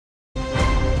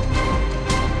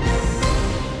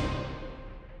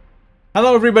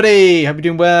Hello everybody, hope you're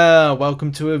doing well.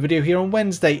 Welcome to a video here on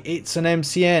Wednesday. It's an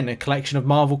MCN, a collection of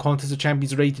Marvel Contest of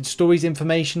Champions related stories,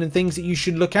 information and things that you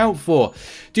should look out for.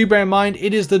 Do bear in mind,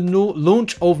 it is the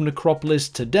launch of Necropolis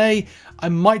today. I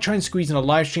might try and squeeze in a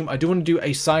live stream. I do want to do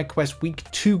a side quest week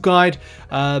 2 guide,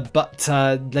 but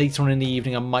later on in the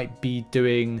evening I might be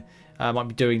doing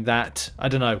that. I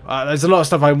don't know. There's a lot of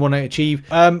stuff I want to achieve.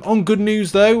 On good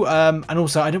news though, and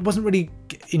also I wasn't really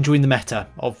enjoying the meta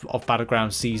of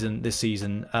Battlegrounds this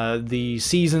season. The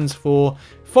seasons for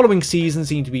following season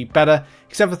seem to be better,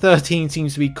 except for 13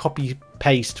 seems to be copy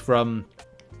paste from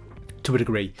to a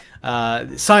degree.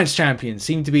 Science Champions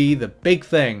seem to be the big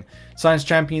thing. Science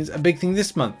Champions, a big thing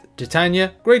this month.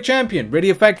 Titania, great champion, really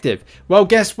effective. Well,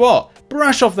 guess what?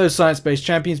 Brush off those science-based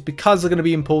champions because they're going to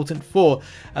be important for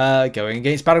going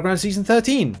against Battlegrounds Season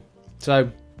 13. So,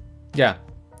 yeah,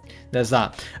 there's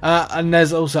that. And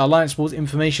there's also Alliance Wars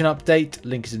information update.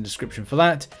 Link is in the description for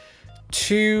that.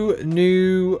 2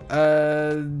 new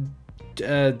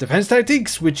defense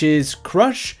tactics, which is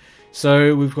Crush.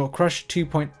 So we've got Crush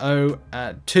 2.0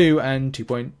 at 2 and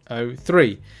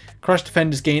 2.03. Crush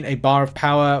defenders gain a bar of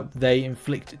power. They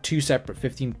inflict 2 separate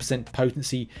 15%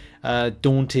 potency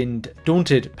daunted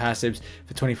passives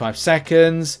for 25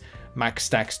 seconds. Max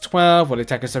stacks 12 while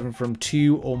attackers suffer from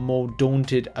 2 or more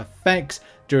daunted effects.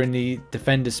 During the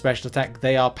defender's special attack,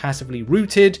 they are passively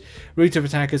rooted. Rooted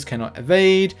attackers cannot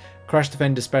evade. Crush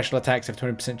defender's special attacks have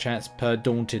 20% chance per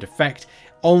daunted effect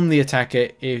on the attacker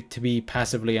to be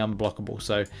passively unblockable.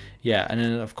 So yeah, and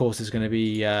then of course there's going to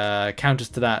be counters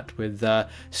to that with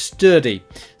sturdy.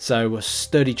 So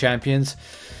sturdy champions.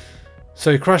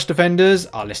 So Crush defenders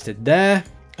are listed there.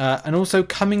 And also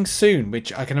coming soon,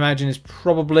 which I can imagine is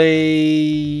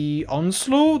probably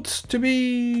Onslaught to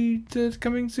be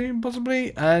coming soon,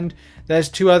 possibly. And there's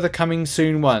 2 other coming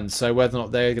soon ones. So whether or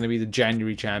not they're going to be the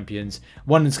January champions,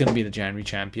 one is going to be the January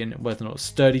champion. Whether or not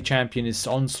Sturdy champion is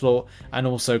Onslaught, and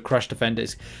also Crush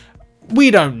defenders.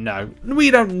 We don't know. We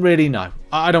don't really know.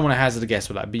 I don't want to hazard a guess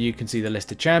with that, but you can see the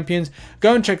listed champions.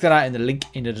 Go and check that out in the link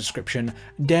in the description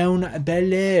down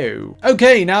below.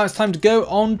 Okay, now it's time to go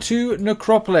on to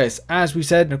Necropolis. As we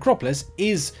said, Necropolis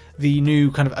is the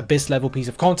new kind of abyss level piece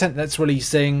of content that's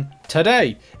releasing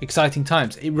today. Exciting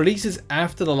times. It releases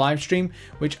after the live stream,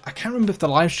 which I can't remember if the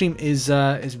live stream is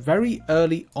very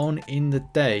early on in the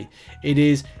day. It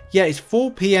is, yeah, it's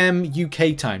 4 PM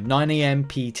UK time, 9 AM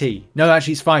PT. No,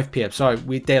 actually it's 5 PM. Sorry,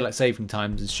 daylight saving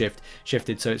times is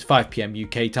shifted, so it's 5 PM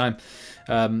UK time,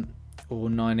 or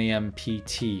 9 AM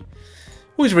PT.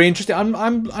 Always very interesting.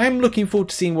 I'm looking forward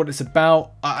to seeing what it's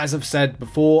about. As I've said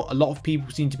before, a lot of people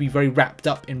seem to be very wrapped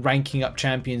up in ranking up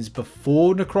champions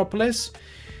before Necropolis.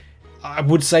 I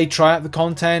would say try out the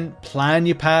content, plan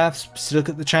your paths, look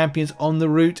at the champions on the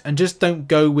route, and just don't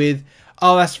go with,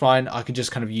 oh, that's fine, I can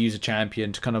just kind of use a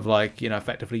champion to kind of like, you know,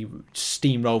 effectively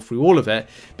steamroll through all of it,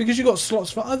 because you've got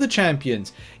slots for other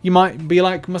champions. You might be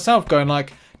like myself going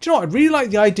like, do you know what, I'd really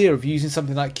like the idea of using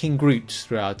something like King Groot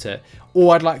throughout it,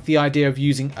 or I'd like the idea of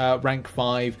using rank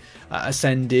 5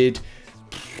 ascended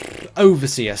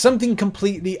Overseer, something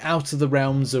completely out of the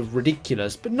realms of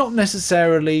ridiculous, but not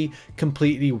necessarily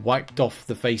completely wiped off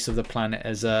the face of the planet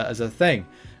as a thing.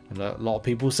 A lot of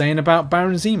people saying about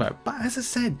Baron Zemo, but as I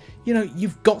said, you know,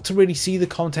 you've got to really see the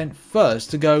content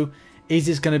first to go, is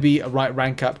this going to be a right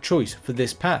rank up choice for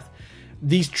this path?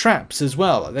 These traps as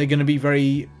well, they're going to be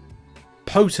very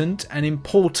potent and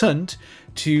important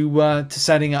to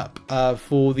setting up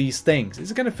for these things.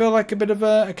 Is it going to feel like a bit of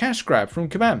a cash grab from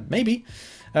Kabam? Maybe.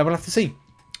 We'll have to see.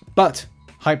 But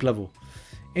hype level,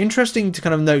 interesting to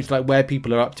kind of note like where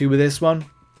people are up to with this one.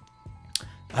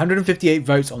 158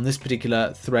 votes on this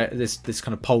particular thread, this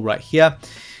kind of poll right here.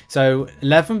 So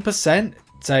 11%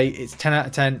 say it's 10 out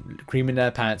of 10, creaming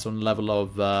their pants on the level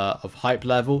of hype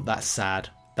level. That's sad.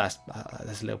 That's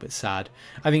a little bit sad.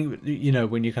 I think, you know,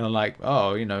 when you're kind of like,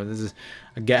 oh, you know, this is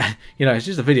again, you know, it's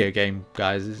just a video game,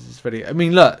 guys. It's video. I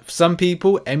mean, look, for some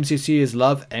people, MCC is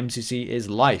love, MCC is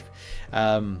life.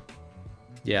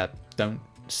 Yeah, don't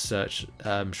search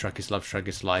Shrek is love, Shrek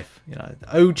is life. You know,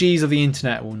 the OGs of the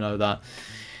internet will know that.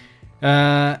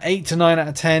 8 to 9 out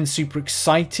of 10, super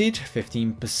excited,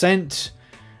 15%.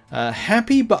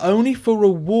 Happy, but only for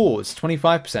rewards,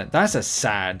 25%. That's a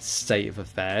sad state of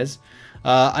affairs.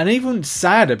 And even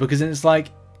sadder because it's like,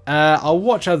 I'll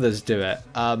watch others do it.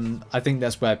 I think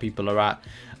that's where people are at.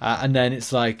 And then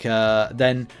it's like,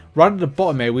 then right at the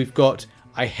bottom here, we've got,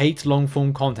 I hate long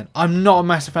form content. I'm not a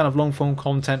massive fan of long form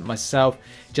content myself,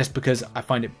 just because I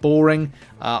find it boring.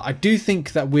 I do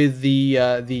think that with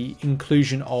the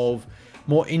inclusion of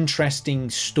more interesting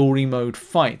story mode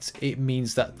fights, it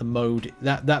means that the mode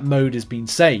that mode has been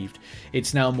saved.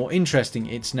 It's now more interesting.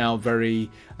 It's now very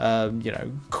you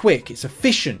know, quick. It's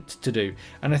efficient to do,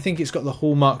 and I think it's got the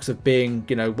hallmarks of being,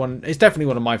 you know, it's definitely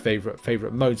one of my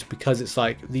favorite modes, because it's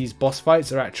like these boss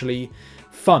fights are actually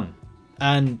fun,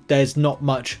 and there's not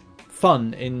much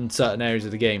fun in certain areas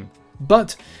of the game.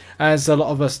 But as a lot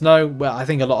of us know, well, I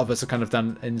think a lot of us are kind of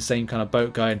done in the same kind of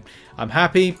boat, going, I'm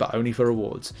happy, but only for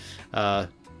rewards. And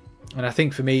I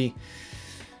think for me,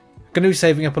 I'm going to be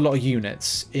saving up a lot of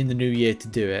units in the new year to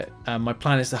do it. My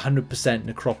plan is 100%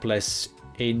 Necropolis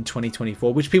in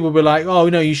 2024, which people were like, oh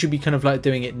no, you should be kind of like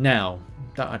doing it now.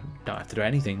 I don't have to do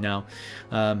anything now.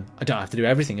 I don't have to do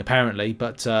everything apparently,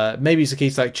 but maybe it's a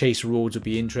case like chase rewards would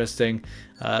be interesting.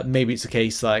 Maybe it's a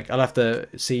case like I'll have to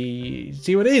see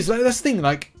what it is. Like, that's the thing.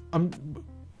 Like,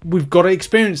 we've got to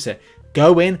experience it.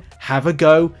 Go in, have a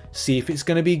go, see if it's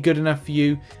going to be good enough for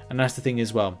you, and that's the thing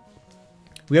as well.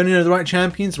 We only know the right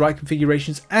champions, the right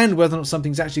configurations, and whether or not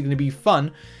something's actually going to be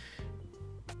fun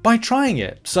by trying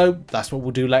it. So that's what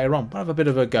we'll do later on. We'll have a bit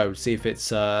of a go, see if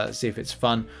it's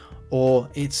fun, or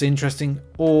it's interesting,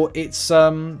 or it's you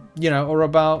know, all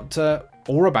about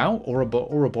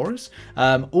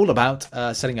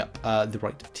setting up the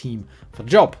right team for the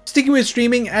job. Sticking with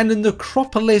streaming, and the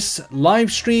Necropolis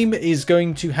live stream is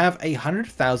going to have a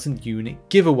 100,000 unit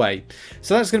giveaway,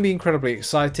 so that's going to be incredibly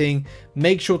exciting.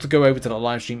 Make sure to go over to the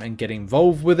live stream and get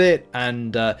involved with it.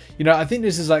 And you know, I think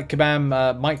this is like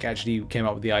Kabam, Mike actually came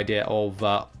up with the idea of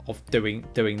doing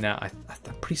that. I'm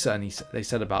pretty certain they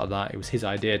said about that. It was his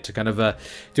idea to kind of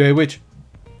do it. Which,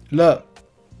 look,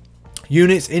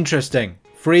 units interesting,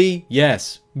 free,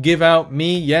 yes. Give out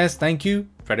me, yes, thank you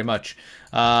very much.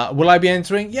 Will I be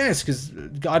entering? Yes, because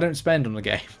I don't spend on the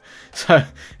game. So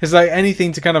it's like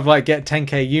anything to kind of like get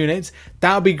 10k units,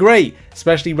 that would be great,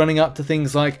 especially running up to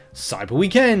things like Cyber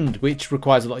Weekend, which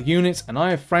requires a lot of units, and I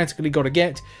have frantically got to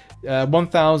get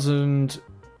 1,000.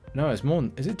 No, it's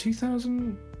more. Is it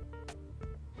 2,000?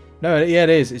 No, yeah, it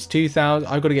is. It's 2,000.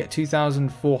 I've got to get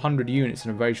 2,400 units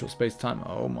in a very short space of time.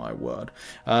 Oh my word.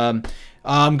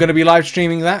 I'm going to be live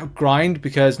streaming that grind,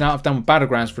 because now I've done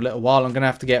Battlegrounds for a little while. I'm going to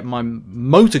have to get my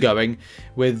motor going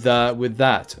with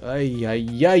that.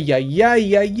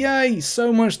 Yay.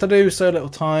 So much to do, so little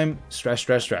time. Stress.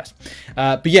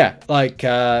 But yeah, like,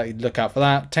 look out for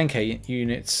that. 10k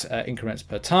units increments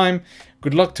per time.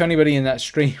 Good luck to anybody in that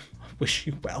stream. Wish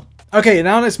you well. Okay,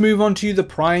 now let's move on to the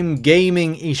Prime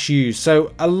Gaming issues.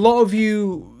 So a lot of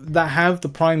you that have the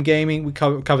Prime Gaming, we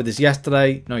covered this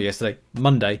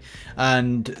Monday,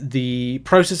 and the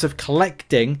process of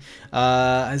collecting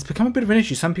has become a bit of an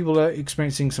issue. Some people are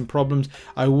experiencing some problems.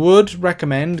 I would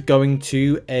recommend going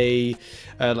to a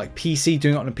like PC,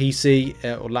 doing it on a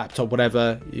PC or laptop,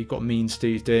 whatever you've got means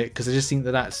to do it, because I just think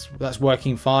that that's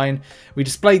working fine. We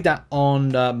displayed that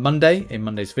on Monday in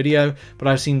Monday's video, but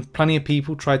I've seen plenty of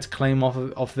people try to claim off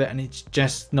of it, and it's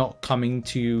just not coming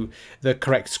to the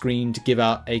correct screen to give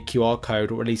out a QR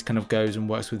code, or at least kind of goes and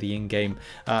works with the in-game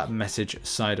message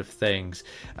side of things.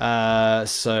 Someone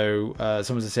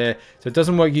says here, so it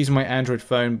doesn't work using my Android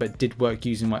phone, but did work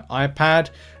using my iPad.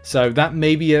 So that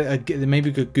may be a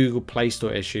Google Play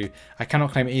Store issue. I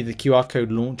cannot claim it either. The QR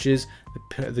code launches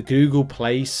the Google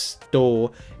Play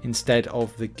Store instead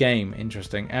of the game.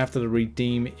 Interesting. After the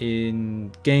redeem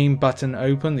in game button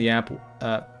open, the Apple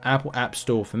App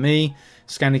Store for me,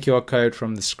 scan the QR code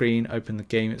from the screen, open the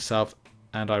game itself,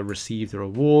 and I receive the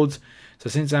rewards. So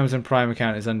since Amazon Prime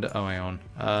account is under, oh, hang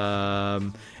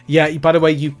on. Yeah, by the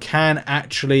way, you can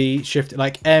actually shift it.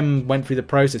 Like, M went through the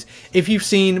process. If you've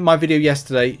seen my video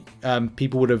yesterday,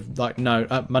 people would have, like,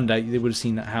 Monday, they would have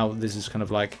seen how this is kind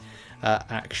of like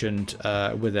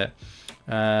actioned with it.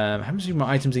 Haven't seen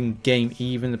my items in game,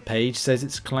 even the page says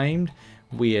it's claimed.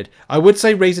 Weird. I would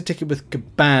say raise a ticket with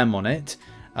Kabam on it.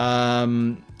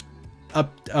 So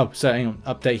hang on,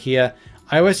 update here.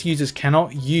 iOS users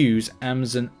cannot use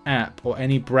Amazon app or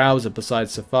any browser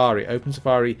besides Safari. Open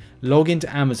Safari, log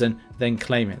into Amazon, then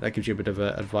claim it. That gives you a bit of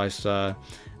advice to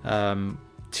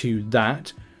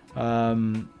that.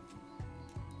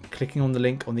 Clicking on the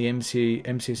link on the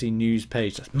MCOC news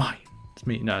page. That's me.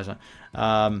 No, it's not.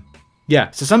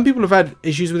 Yeah, so some people have had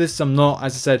issues with this, some not.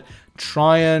 As I said,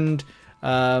 try and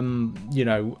you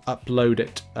know, upload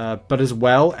it. But as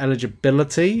well,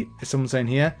 eligibility, is someone saying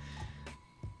here.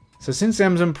 So since the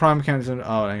Amazon Prime account is on,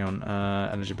 oh, hang on,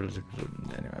 eligibility.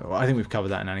 Anyway, well, I think we've covered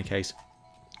that in any case.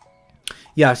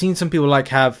 Yeah, I've seen some people like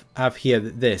have here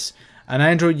this. On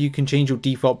Android, you can change your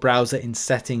default browser in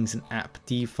settings and app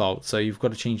default. So you've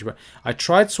got to change your. I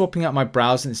tried swapping out my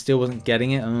browser and it still wasn't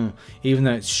getting it. Even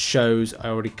though it shows I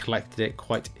already collected it.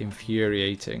 Quite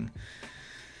infuriating.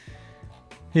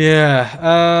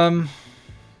 Yeah.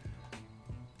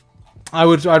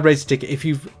 I'd raise a ticket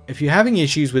if you're having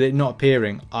issues with it not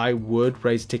appearing. I would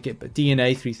raise a ticket, but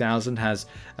DNA 3000 has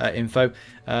info.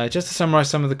 Just to summarize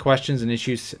some of the questions and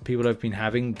issues people have been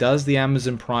having: does the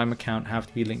Amazon Prime account have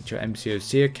to be linked to your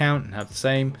MCOC account and have the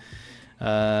same?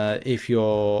 If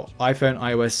your iPhone,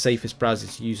 iOS safest browser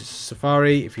is use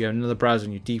Safari. If you have another browser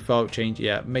on your default, change.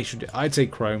 Yeah, make sure. I'd say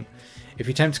Chrome. If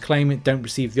you attempt to claim it, don't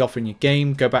receive the offer in your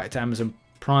game. Go back to Amazon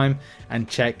Prime and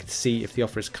check to see if the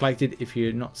offer is collected. If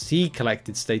you not see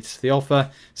collected status of the offer,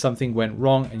 something went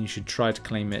wrong and you should try to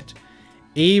claim it.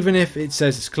 Even if it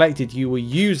says it's collected, you were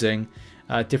using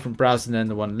a different browser than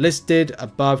the one listed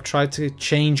above. Try to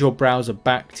change your browser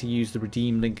back to use the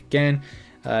redeem link again.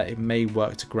 It may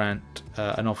work to grant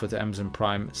an offer to Amazon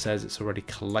Prime that says it's already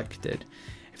collected.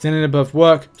 If anything above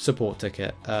work, support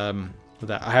ticket. With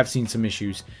that, I have seen some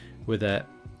issues with it.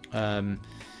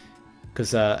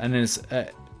 Because and then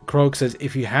Krog says,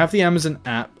 if you have the Amazon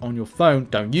app on your phone,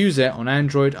 don't use it on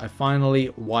Android. I finally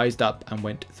wised up and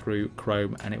went through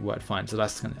Chrome and it worked fine. So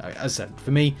that's kind of, as I said,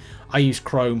 for me, I use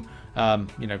Chrome,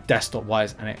 you know, desktop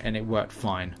wise, and it worked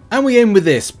fine. And we end with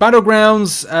this: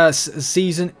 Battlegrounds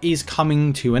season is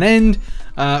coming to an end,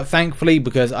 thankfully,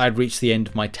 because I'd reached the end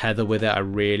of my tether with it. I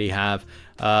really have.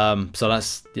 So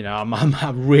that's, you know,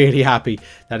 I'm really happy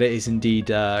that it is indeed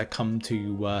come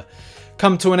to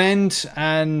an end.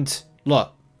 And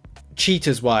look,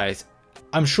 cheaters wise,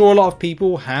 I'm sure a lot of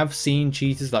people have seen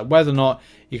cheaters. Like, whether or not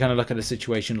you kind of look at a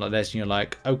situation like this and you're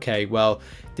like, okay, well,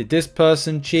 did this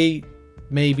person cheat?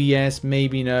 Maybe yes,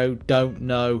 maybe no, don't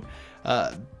know.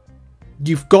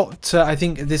 You've got to, I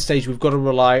think at this stage, we've got to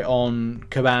rely on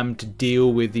Kabam to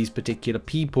deal with these particular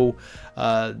people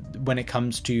when it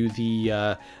comes to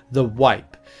the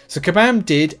wipe. So Kabam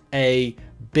did a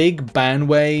big ban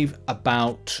wave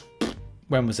about,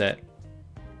 when was it?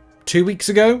 2 weeks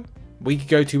ago? A week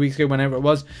ago, 2 weeks ago, whenever it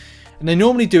was. And they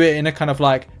normally do it in a kind of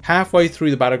like halfway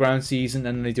through the Battleground season,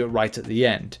 and then they do it right at the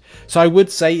end. So I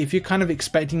would say if you're kind of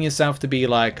expecting yourself to be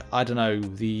like, I don't know,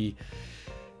 the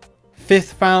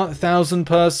 5,000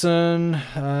 person,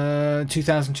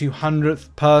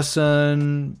 2,200th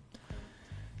person,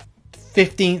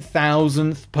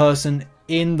 15,000th person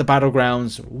in the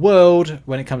Battlegrounds world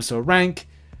when it comes to a rank,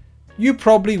 you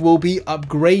probably will be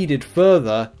upgraded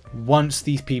further once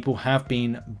these people have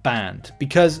been banned,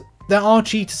 because there are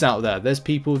cheaters out there. There's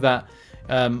people that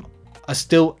are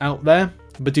still out there,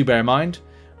 but do bear in mind,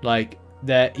 like,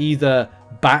 they're either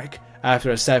back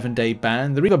after a 7-day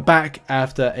ban, they're either back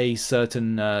after a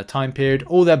certain time period,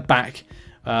 or they're back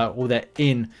or they're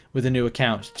in with a new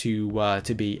account to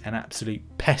be an absolute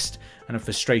pest and a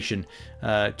frustration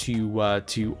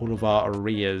to all of our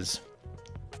areas.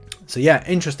 So yeah,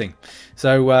 interesting.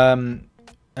 So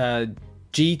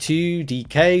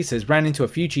G2DK says, ran into a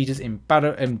few cheaters in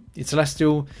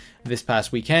Celestial this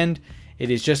past weekend.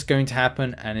 It is just going to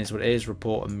happen and is what it is.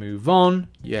 Report and move on.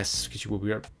 Yes, because you will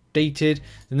be updated.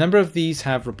 The number of these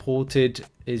have reported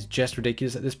is just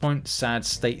ridiculous at this point. Sad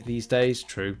state these days.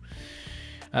 True.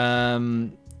 I'll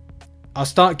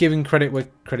start giving credit where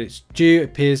credit's due. It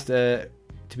appears to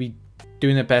be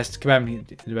doing their best. Kabam doing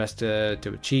their best to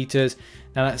do with cheaters.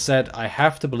 Now that said, I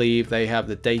have to believe they have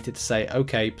the data to say,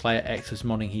 okay, player X was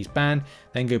modding, he's banned.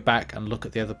 Then go back and look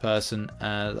at the other person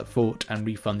that fought and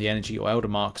refund the energy or elder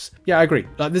marks. Yeah, I agree.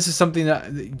 Like, this is something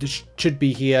that should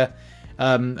be here.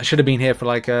 I should have been here for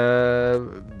like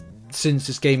since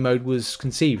this game mode was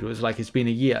conceived. It was like, it's been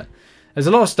a year. There's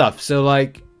a lot of stuff. So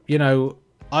like, you know,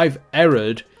 I've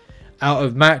errored out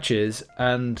of matches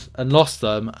and lost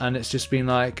them, and it's just been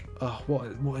like, oh,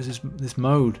 what is this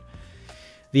mode?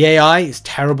 The AI is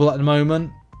terrible at the moment.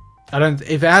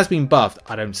 If it has been buffed,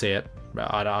 I don't see it.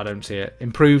 I don't see it.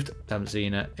 Improved, haven't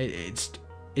seen it.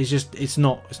 It's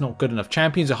not good enough.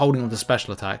 Champions are holding on to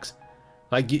special attacks.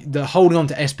 Like, they're holding on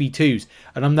to SP2s,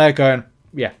 and I'm there going,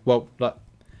 yeah, well, look,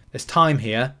 there's time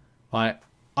here. Right,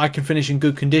 I can finish in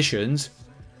good conditions,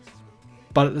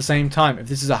 but at the same time, if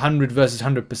this is 100 versus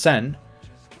 100%,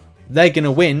 they're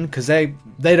gonna win because they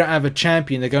don't have a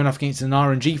champion. They're going up against an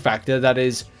RNG factor that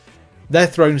is, they're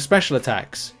throwing special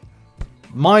attacks.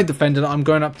 My defender that I'm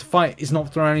going up to fight is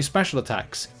not throwing any special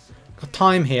attacks. Got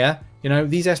time here. You know,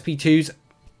 these SP2s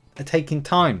are taking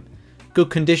time. Good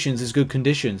conditions is good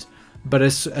conditions. But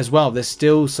as well, there's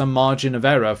still some margin of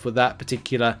error for that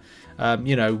particular,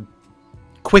 you know,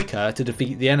 quicker to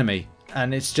defeat the enemy.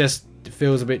 And it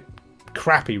feels a bit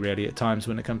crappy, really, at times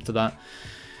when it comes to that.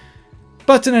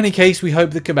 But in any case, we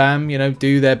hope that Kabam, you know,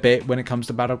 do their bit when it comes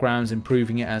to Battlegrounds,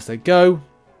 improving it as they go.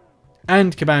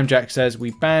 And Kabam Jack says,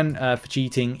 we ban for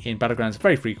cheating in Battlegrounds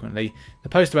very frequently. The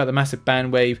post about the massive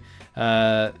ban wave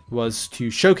was to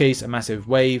showcase a massive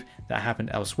wave that happened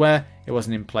elsewhere. It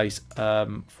wasn't in place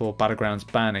for Battlegrounds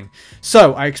banning.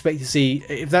 So I expect to see,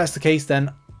 if that's the case,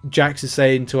 then Jax is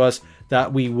saying to us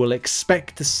that we will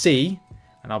expect to see,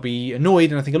 and I'll be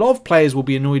annoyed, and I think a lot of players will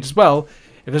be annoyed as well,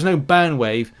 if there's no ban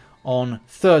wave on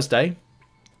Thursday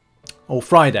or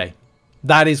Friday.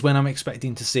 That is when I'm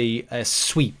expecting to see a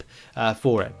sweep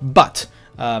for it. But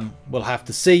we'll have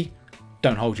to see.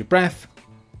 Don't hold your breath.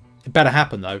 It better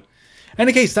happen though. In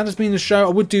any case, that has been the show. I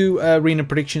would do arena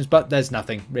predictions, but there's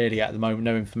nothing really at the moment.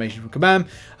 No information from Kabam,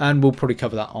 and we'll probably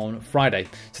cover that on Friday.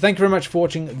 So thank you very much for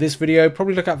watching this video.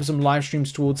 Probably look out for some live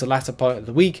streams towards the latter part of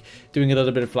the week, doing a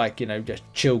little bit of like, you know, just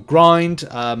chill grind.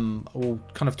 We'll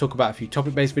kind of talk about a few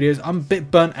topic-based videos. I'm a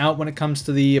bit burnt out when it comes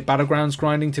to the Battlegrounds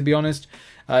grinding, to be honest,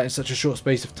 in such a short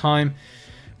space of time.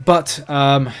 But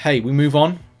hey, we move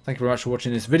on. Thank you very much for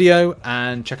watching this video,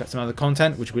 and check out some other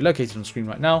content which will be located on screen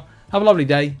right now. Have a lovely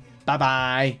day. Bye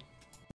bye.